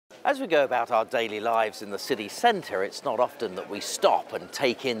As we go about our daily lives in the city centre, it's not often that we stop and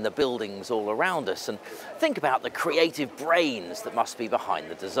take in the buildings all around us and think about the creative brains that must be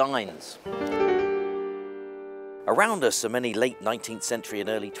behind the designs. Around us are many late 19th century and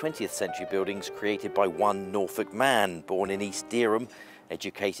early 20th century buildings created by one Norfolk man, born in East Dereham,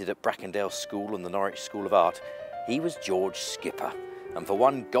 educated at Brackendale School and the Norwich School of Art. He was George Skipper. And for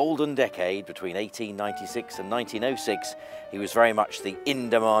one golden decade, between 1896 and 1906, he was very much the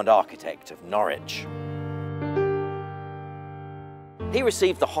in-demand architect of Norwich. He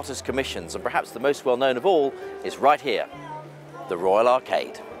received the hottest commissions, and perhaps the most well-known of all is right here, the Royal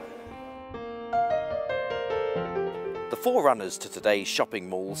Arcade. The forerunners to today's shopping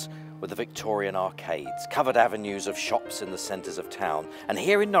malls were the Victorian arcades, covered avenues of shops in the centres of town. And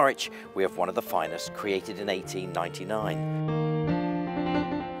here in Norwich, we have one of the finest, created in 1899.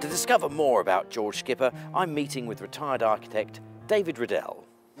 To discover more about George Skipper, I'm meeting with retired architect David Riddell.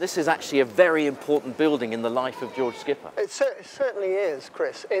 This is actually a very important building in the life of George Skipper. It certainly is,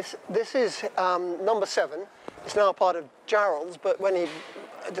 Chris. This is number 7. It's now part of Gerald's, but when he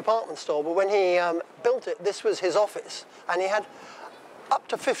department store. But when he built it, this was his office, and he had up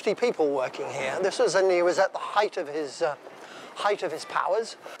to 50 people working here. This was, and he was at the height of his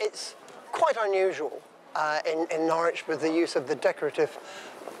powers. It's quite unusual in Norwich with the use of the decorative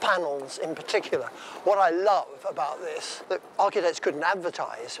panels in particular. What I love about this, that architects couldn't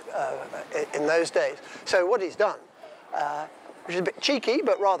advertise in those days. So what he's done, which is a bit cheeky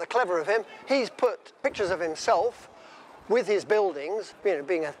but rather clever of him, he's put pictures of himself with his buildings, you know,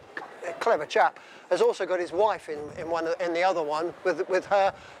 being a clever chap, has also got his wife in the other one, with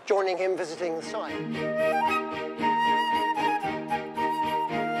her joining him visiting the site.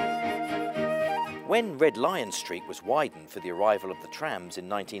 When Red Lion Street was widened for the arrival of the trams in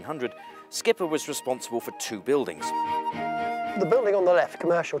 1900, Skipper was responsible for 2 buildings. The building on the left,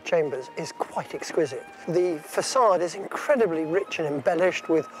 Commercial Chambers, is quite exquisite. The facade is incredibly rich and embellished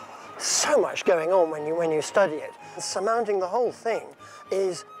with so much going on when you study it. Surmounting the whole thing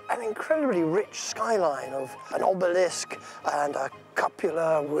is an incredibly rich skyline of an obelisk and a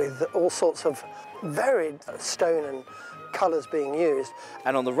cupola with all sorts of varied stone and colours being used.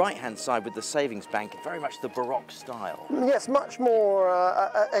 And on the right-hand side with the savings bank, very much the Baroque style. Yes, much more,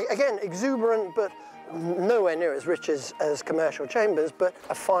 again, exuberant, but nowhere near as rich as Commercial Chambers, but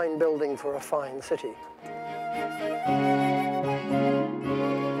a fine building for a fine city.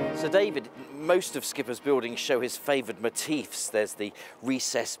 So David, most of Skipper's buildings show his favoured motifs. There's the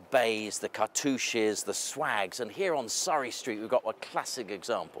recessed bays, the cartouches, the swags, and here on Surrey Street we've got a classic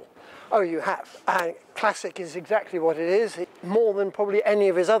example. Oh, you have. And classic is exactly what it is. More than probably any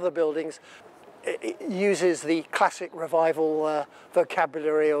of his other buildings, it uses the classic revival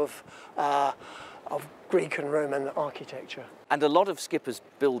vocabulary of Greek and Roman architecture. And a lot of Skipper's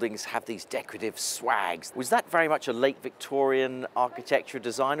buildings have these decorative swags. Was that very much a late Victorian architecture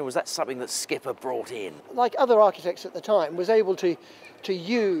design, or was that something that Skipper brought in? Like other architects at the time, was able to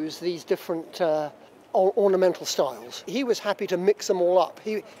use these different ornamental styles. He was happy to mix them all up.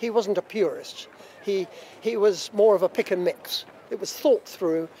 He wasn't a purist. He was more of a pick and mix. It was thought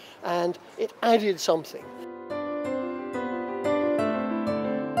through and it added something.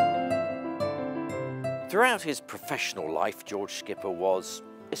 Throughout his professional life, George Skipper was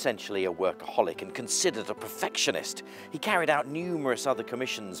essentially a workaholic and considered a perfectionist. He carried out numerous other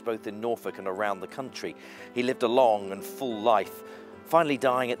commissions both in Norfolk and around the country. He lived a long and full life, finally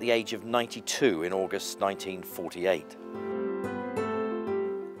dying at the age of 92 in August 1948.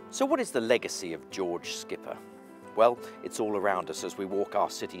 So what is the legacy of George Skipper? Well, it's all around us as we walk our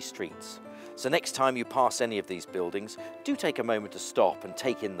city streets. So next time you pass any of these buildings, do take a moment to stop and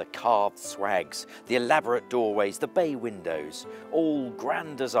take in the carved swags, the elaborate doorways, the bay windows, all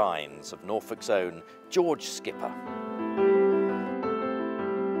grand designs of Norfolk's own George Skipper.